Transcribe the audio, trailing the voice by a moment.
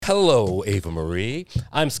Hello, Ava Marie.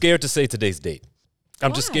 I'm scared to say today's date.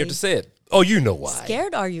 I'm just scared Why? to say it. Oh, you know why.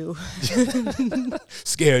 Scared are you?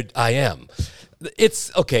 Scared I am. It's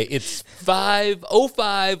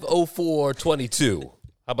 5/05/04/22.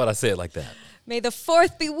 How about I say it like that? May the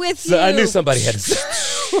 4th be with you. So I knew somebody had to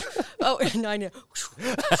say Oh, no, I know.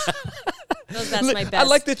 That's my best. I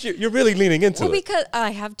like that you're really leaning into Well, it. because I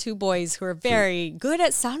have two boys who are very good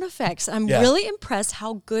at sound effects. I'm Yeah. really impressed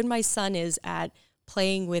how good my son is at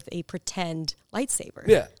playing with a pretend lightsaber.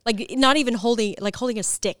 Yeah. Like not even holding a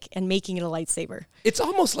stick and making it a lightsaber. It's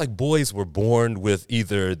almost like boys were born with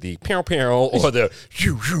either the pow pow or the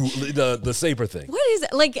shoo shoo, the saber thing. What is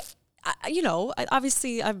it? Like,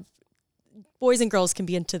 obviously boys and girls can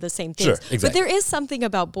be into the same things. Sure, exactly. But there is something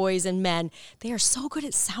about boys and men. They are so good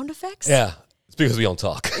at sound effects. Yeah, it's because we don't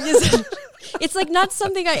talk. It's like not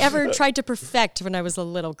something I ever tried to perfect when I was a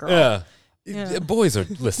little girl. Yeah. Boys are,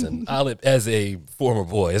 listen, as a former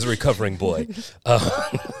boy, as a recovering boy,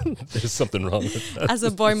 there's something wrong with that. As a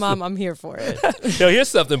boy mom, I'm here for it. Now, here's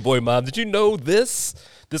something, boy mom. Did you know this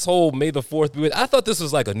whole May the 4th be with? I thought this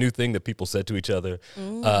was like a new thing that people said to each other.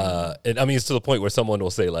 And I mean, it's to the point where someone will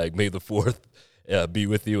say like, May the 4th be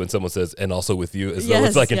with you. And someone says, and also with you. As though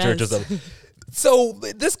it's like in church or something. So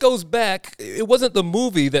this goes back. It wasn't the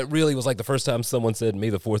movie that really was like the first time someone said, May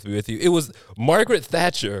the 4th be with you. It was Margaret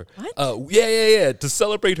Thatcher. What? To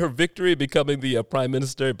celebrate her victory becoming the prime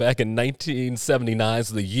minister back in 1979,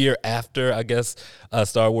 so the year after, I guess,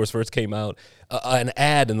 Star Wars first came out. An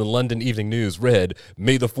ad in the London Evening News read,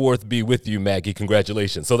 May the 4th be with you, Maggie.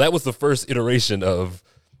 Congratulations. So that was the first iteration of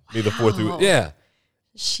May the 4th be with you. Yeah.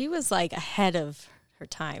 She was like ahead of her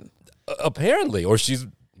time. Apparently. Or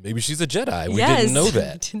maybe she's a Jedi. We Yes. didn't know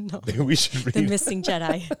that. Didn't know. Maybe we should read The Missing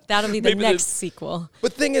Jedi. That'll be the Maybe next sequel.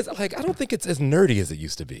 But thing is, like, I don't think it's as nerdy as it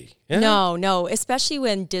used to be. Yeah? No, especially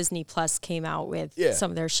when Disney Plus came out with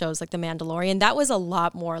some of their shows like The Mandalorian. That was a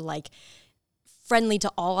lot more like friendly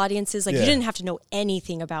to all audiences. Like you didn't have to know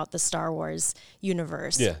anything about the Star Wars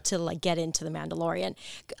universe to like get into The Mandalorian.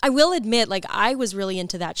 I will admit, like I was really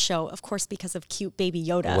into that show, of course, because of cute baby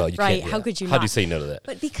Yoda, Well, you right? can't, How could you How not? do you say no to that?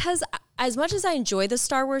 But because as much as I enjoy the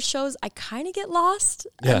Star Wars shows, I kind of get lost.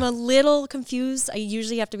 Yeah. I'm a little confused. I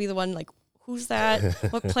usually have to be the one like, who's that?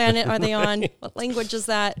 What planet are they on? What language is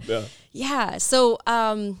that? Yeah. So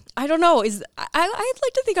I don't know. I'd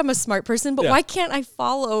like to think I'm a smart person, but why can't I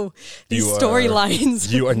follow these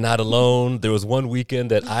storylines? You are not alone. There was one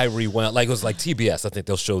weekend that I rewound. Like it was like TBS. I think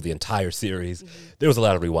they'll show the entire series. There was a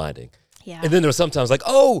lot of rewinding. Yeah. And then there was sometimes like,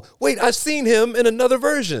 oh, wait, I've seen him in another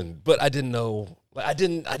version, but I didn't know. I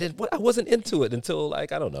wasn't into it until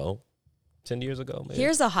like, I don't know, 10 years ago, maybe.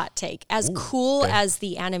 Here's a hot take. As cool as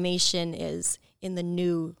the animation is in the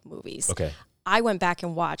new movies, I went back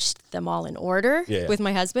and watched them all in order with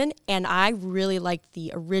my husband, and I really liked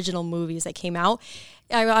the original movies that came out.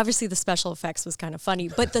 Obviously, the special effects was kind of funny,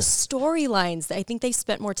 but the storylines, I think they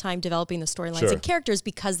spent more time developing the storylines and characters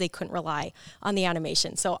because they couldn't rely on the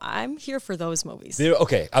animation. So I'm here for those movies.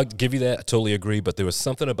 I'll give you that. I totally agree, but there was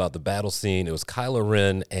something about the battle scene. It was Kylo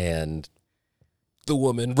Ren and the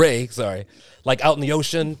woman, Rey, like out in the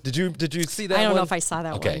ocean. Did you see that one? I don't know if I saw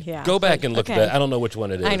that one. Yeah. Go back and look at that. I don't know which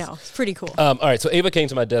one it is. I know. It's pretty cool. All right, so Ava came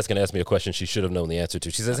to my desk and asked me a question she should have known the answer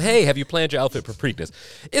to. She says, hey, have you planned your outfit for Preakness?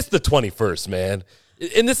 It's the 21st, man.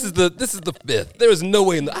 And this is the 5th. There is no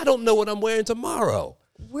way I don't know what I'm wearing tomorrow.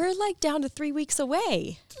 We're like down to 3 weeks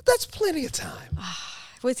away. That's plenty of time.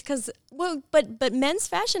 But men's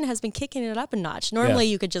fashion has been kicking it up a notch. Normally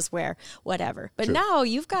you could just wear whatever, but now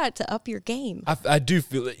you've got to up your game. I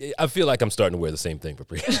feel like I'm starting to wear the same thing for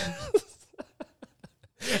Preakness.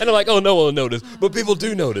 And I'm like, oh, no one will notice, but people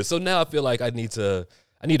do notice. So now I feel like I need to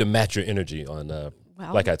match your energy on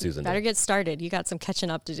Black Eyed Susan. Better get started. You got some catching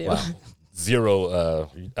up to do. Wow. Zero.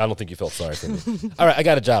 I don't think you felt sorry for me. All right, I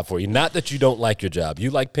got a job for you. Not that you don't like your job. You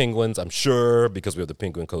like penguins, I'm sure, because we have the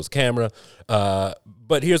Penguin Coast camera.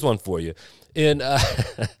 But here's one for you. In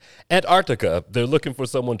Antarctica, they're looking for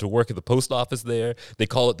someone to work at the post office there. They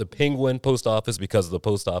call it the Penguin Post Office because of the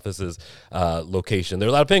post office's location. There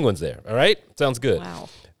are a lot of penguins there. All right? Sounds good. Wow.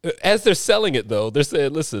 As they're selling it, though, they're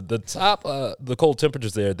saying, listen, the cold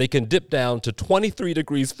temperatures there, they can dip down to 23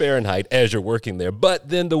 degrees Fahrenheit as you're working there. But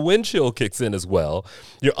then the wind chill kicks in as well.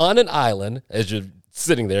 You're on an island as you're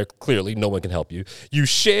sitting there. Clearly, no one can help you. You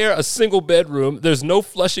share a single bedroom. There's no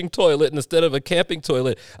flushing toilet. And instead of a camping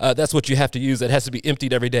toilet, that's what you have to use. That has to be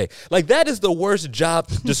emptied every day. Like, that is the worst job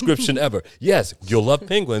description ever. Yes, you'll love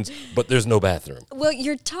penguins, but there's no bathroom. Well,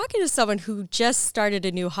 you're talking to someone who just started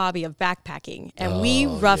a new hobby of backpacking, and we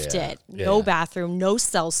roughed it. No bathroom, no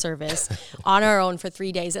cell service, on our own for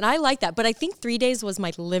 3 days. And I like that. But I think 3 days was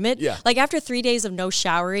my limit. Yeah. Like, after 3 days of no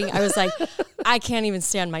showering, I was like, I can't even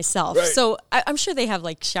stand myself. Right. So I'm sure they have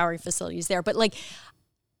like showering facilities there, but like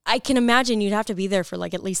I can imagine you'd have to be there for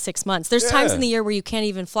like at least 6 months. There's times in the year where you can't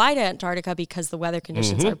even fly to Antarctica because the weather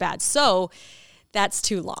conditions are bad. So that's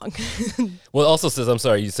too long. Well, it also says, I'm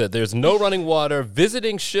sorry, you said there's no running water.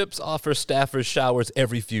 Visiting ships offer staffers showers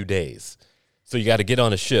every few days. So you got to get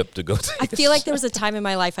on a ship to go take I feel like there was a time in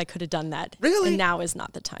my life I could have done that. Really? And now is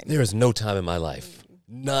not the time. There is no time in my life.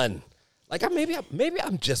 None. Like, maybe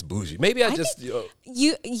I'm just bougie. Maybe I just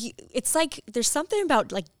you it's like there's something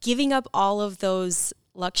about like giving up all of those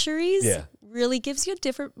luxuries really gives you a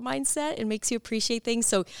different mindset and makes you appreciate things.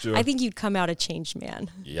 So I think you'd come out a changed man.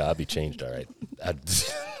 Yeah, I'll be changed, all right.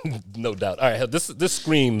 No doubt. All right, this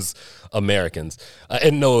screams Americans.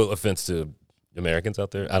 And no offense to Americans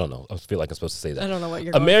out there. I don't know. I feel like I'm supposed to say that. I don't know what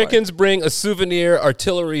you're Americans going for. Bring a souvenir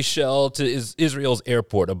artillery shell to Israel's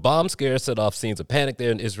airport. A bomb scare set off scenes of panic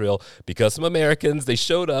there in Israel because some Americans, they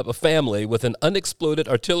showed up, a family, with an unexploded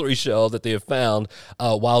artillery shell that they have found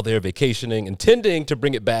while they're vacationing, intending to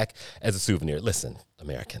bring it back as a souvenir. Listen,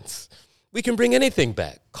 Americans, we can bring anything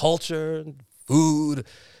back. Culture, food.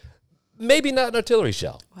 Maybe not an artillery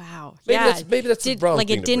shell. Wow. Maybe that's the wrong thing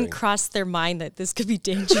it didn't cross their mind that this could be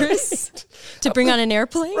dangerous to bring on an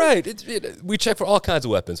airplane? Right. We check for all kinds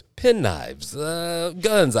of weapons. Penknives,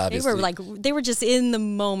 guns, obviously. They were just in the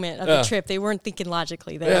moment of the trip. They weren't thinking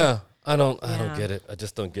logically there. Yeah. I don't get it. I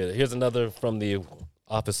just don't get it. Here's another from the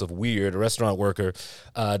Office of Weird. A restaurant worker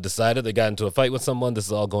decided they got into a fight with someone. This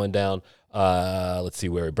is all going down. Let's see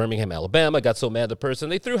where, Birmingham, Alabama. Got so mad at the person,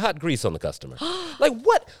 they threw hot grease on the customer. Like,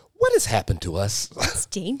 what has happened to us? That's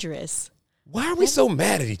dangerous. Why are we so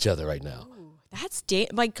mad at each other right now? Ooh, that's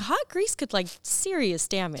like hot grease could like serious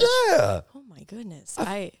damage. Yeah. Oh my goodness.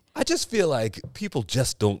 I just feel like people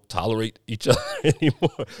just don't tolerate each other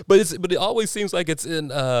anymore. But it always seems like it's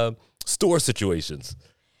in store situations.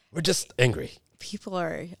 We're just angry. People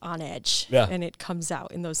are on edge, and it comes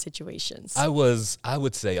out in those situations. I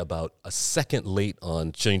would say about a second late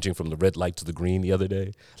on changing from the red light to the green the other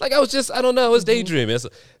day. Like, I was daydreaming.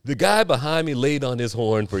 The guy behind me laid on his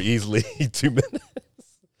horn for easily 2 minutes.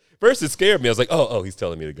 First, it scared me. I was like, oh, he's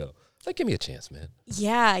telling me to go. Like, give me a chance, man.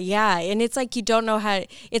 Yeah. And it's like you don't know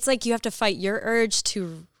it's like you have to fight your urge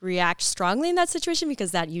to react strongly in that situation because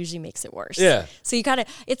that usually makes it worse. Yeah. So you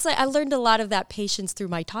it's like I learned a lot of that patience through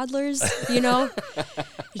my toddlers, You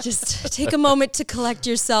just take a moment to collect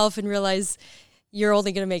yourself and realize you're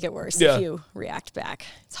only going to make it worse if you react back.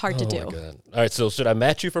 It's hard to do. Oh, my God. All right, so should I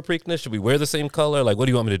match you for Preakness? Should we wear the same color? Like, what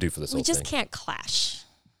do you want me to do for this whole thing? We just can't clash.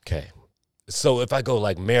 Okay. So if I go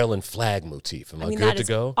like Maryland flag motif, am I good to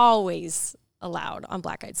go? Always allowed on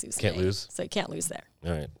Black Eyed Susan. Can't lose? So you can't lose there.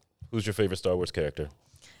 All right. Who's your favorite Star Wars character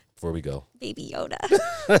before we go? Baby Yoda.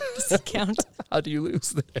 Does it count? How do you lose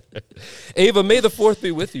there? Ava, may the 4th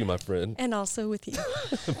be with you, my friend. And also with you.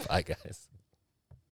 Bye, guys.